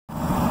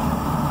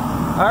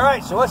All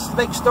right, so what's the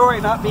big story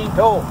not being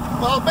told?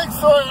 Well, the big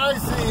story I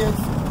see is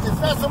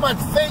it's not so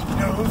much fake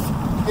news,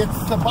 it's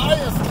the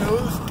biased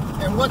news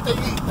and what the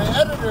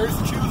editors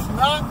choose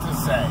not to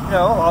say.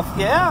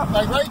 Yeah.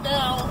 Like right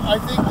now,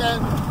 I think that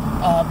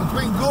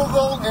between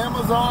Google,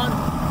 Amazon,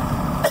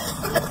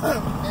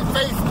 and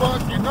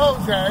Facebook, and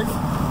those guys,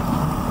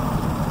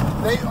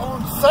 they own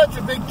such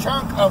a big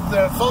chunk of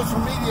the social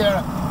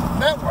media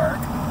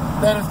network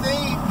that if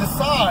they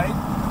decide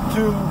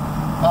to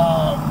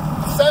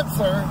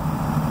censor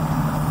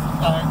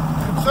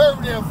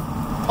conservative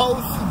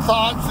posts and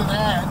thoughts and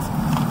ads,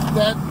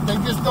 that they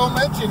just don't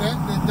mention it,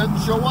 it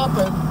doesn't show up,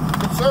 and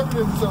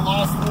conservatives are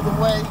lost through the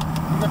way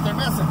to get their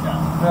message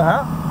out.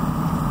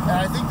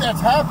 And I think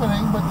that's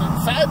happening, but the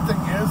sad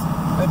thing is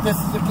that this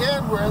is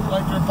again where,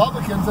 like, the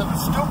Republicans are the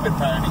stupid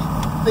party.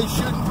 They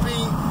shouldn't be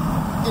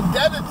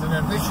indebted to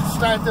them. They should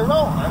start their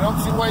own. I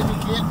don't see why they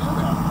can't do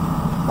that.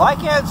 Well, I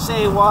can't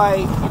say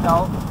why,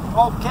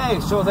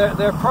 okay, so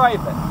they're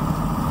private.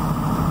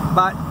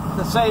 But at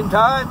the same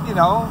time,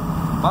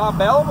 Ma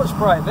Bell was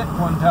private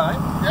one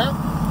time. Yeah.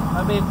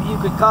 I mean, you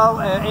could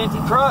call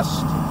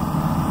antitrust.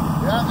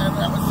 Yeah, and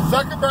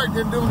Zuckerberg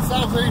didn't do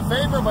himself any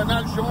favor by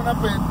not showing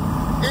up in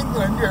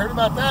England. You heard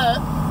about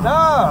that?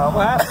 No,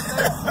 what happened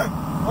there?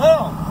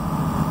 Well,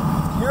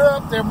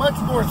 Europe, they're much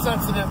more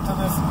sensitive to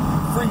this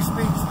free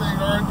speech thing,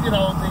 or,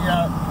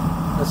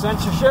 the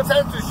censorship?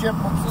 Censorship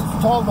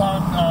was told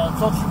on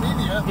social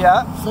media.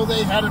 Yeah. So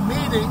they had a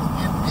meeting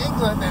in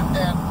England,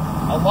 and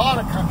a lot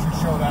of countries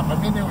showed up. I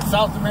mean, there were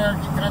South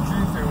American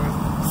countries, there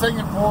was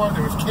Singapore,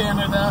 there was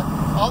Canada.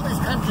 All these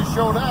countries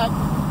showed up,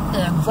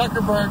 and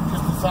Zuckerberg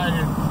just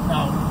decided,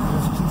 no,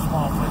 it's too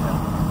small for him.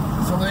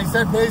 So they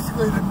said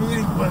basically the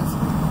meeting was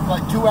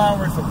like 2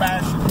 hours of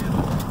bashing him.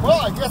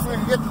 Well, I guess we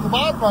can get to the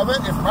bottom of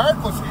it if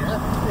Mark was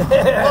here.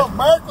 Well, if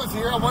Mark was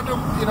here, I wonder,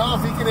 if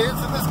he could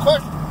answer this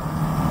question.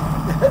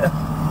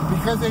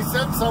 Because they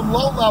sent some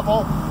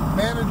low-level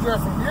manager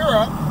from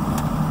Europe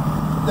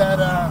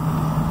that,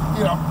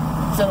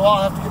 said, well,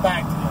 I'll have to get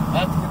back to you.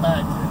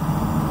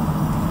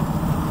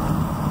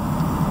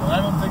 Well, I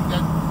don't think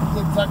that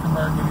did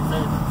Zuckerberg any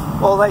favors.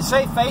 Well, they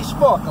say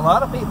Facebook. A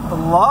lot of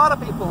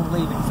people are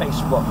leaving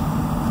Facebook.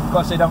 Of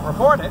course, they don't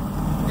report it.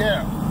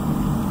 Yeah.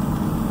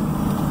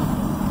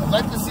 I'd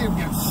like to see him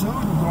get sued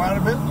and go out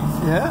of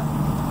business. Yeah.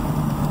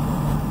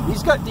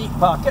 He's got deep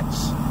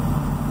pockets.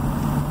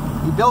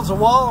 He builds a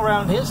wall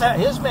around his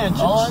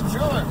mansions. Oh, I'm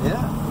sure.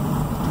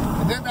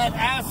 Yeah. And then that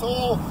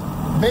asshole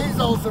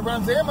Bezos that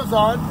runs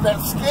Amazon, that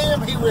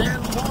scam he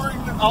ran, touring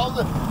all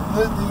the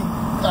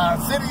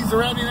cities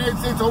around the United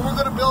States. Oh, we're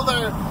going to build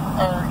our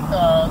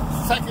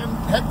second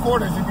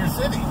headquarters in your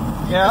city.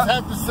 You just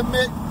have to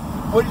submit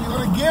what are you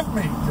going to give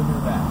me to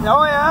do that.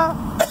 Oh, yeah.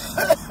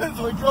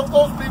 So he drove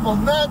those people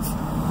nuts,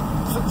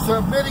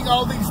 submitting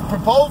all these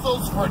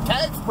proposals for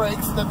tax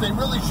breaks that they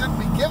really shouldn't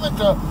be given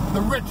to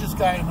the richest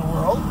guy in the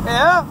world.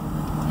 Yeah.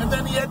 And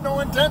then he had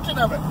no intention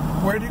of it.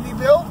 Where did he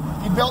build?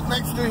 He built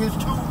next to his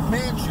 2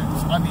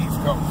 mansions on the East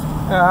Coast.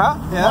 Yeah.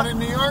 One in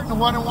New York and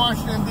one in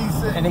Washington,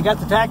 D.C. And he got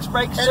the tax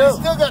breaks, and too. he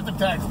still got the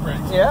tax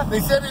breaks. Yeah. They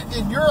said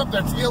in Europe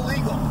that's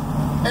illegal.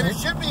 And it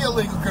should be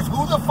illegal, because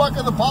who the fuck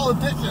are the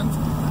politicians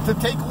to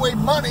take away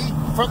money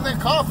from their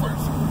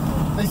coffers?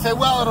 They say,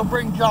 well, it'll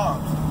bring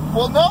jobs.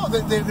 Well, no,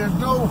 there's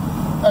no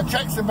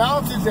checks and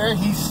balances there.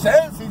 He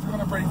says he's going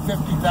to bring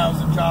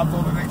 50,000 jobs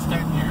over the next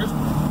 10 years.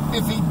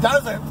 If he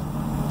doesn't,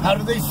 how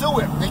do they sue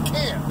him? They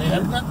can't. They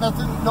have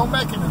no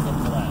mechanism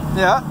for that.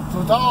 Yeah.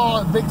 So it's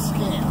all a big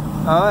scam.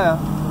 Oh, yeah.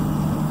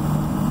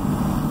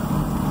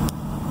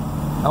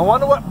 I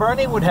wonder what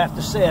Bernie would have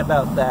to say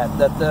about that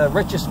the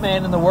richest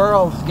man in the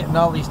world is getting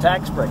all these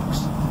tax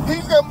breaks.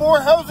 He's got more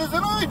houses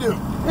than I do.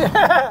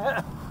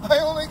 Yeah. I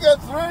only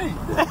got 3.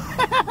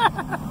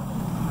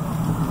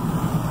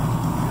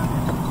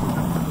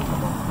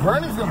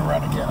 Bernie's going to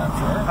run again, I'm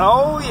sure.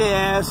 Oh,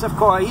 yes, of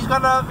course. He's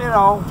going to,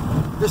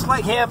 just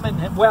like him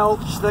and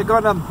Welch, they're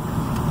going to,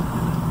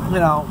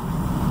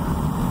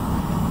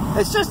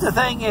 it's just the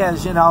thing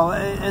is, in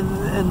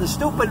the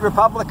stupid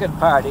Republican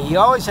Party, you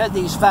always had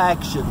these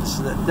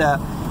factions that, the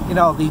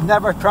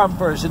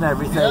never-Trumpers and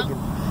everything.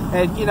 Yeah.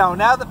 And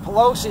now that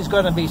Pelosi's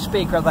going to be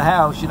Speaker of the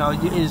House,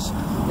 is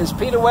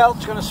Peter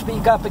Welch going to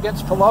speak up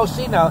against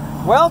Pelosi? Now,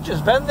 Welch has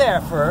been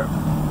there for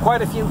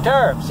quite a few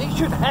terms. He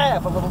should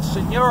have a little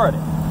seniority.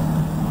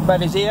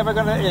 But is he ever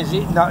going to? Is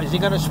he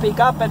going to speak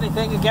up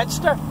anything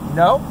against her?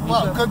 No.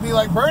 Well, it could be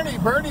like Bernie.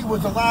 Bernie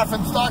was a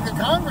laughing stock of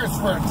Congress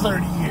for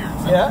 30 years.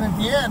 And then at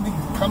the end, he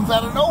comes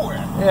out of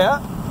nowhere.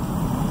 Yeah.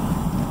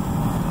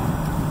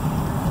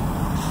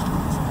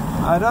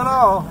 I don't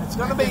know. It's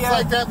going to be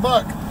like that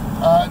book,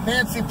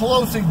 Nancy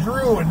Pelosi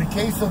Drew, in the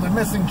case of the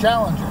missing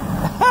challenger.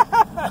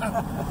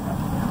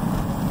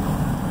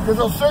 Because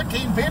those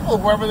 13 people,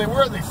 whoever they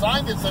were, they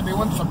signed it, said they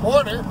wouldn't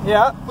support her.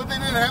 Yeah. But they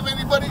didn't have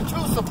anybody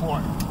to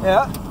support her.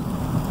 Yeah.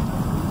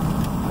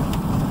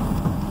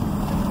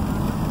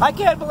 I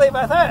can't believe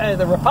I thought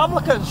the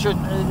Republicans should.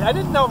 I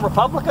didn't know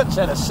Republicans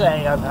had a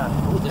say on that.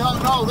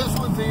 No, this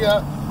was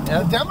the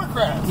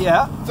Democrats.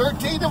 Yeah.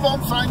 13 of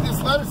them signed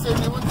this letter saying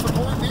they wouldn't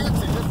support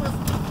Nancy.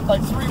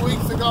 like 3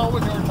 weeks ago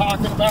when they were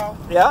talking about,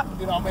 Yeah.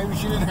 you know, maybe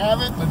she didn't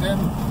have it, but then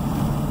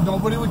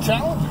nobody would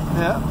challenge her.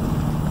 Yeah.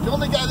 The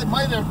only guy that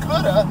might have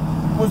coulda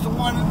was the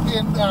one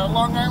in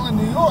Long Island,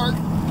 New York,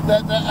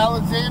 that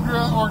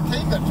Alexandra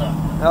Ortega took.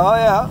 Oh,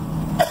 yeah.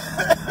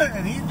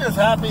 And he's just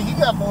happy he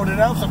got voted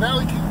out, so now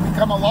he can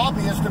become a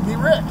lobbyist and be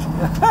rich.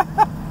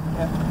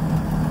 Yeah.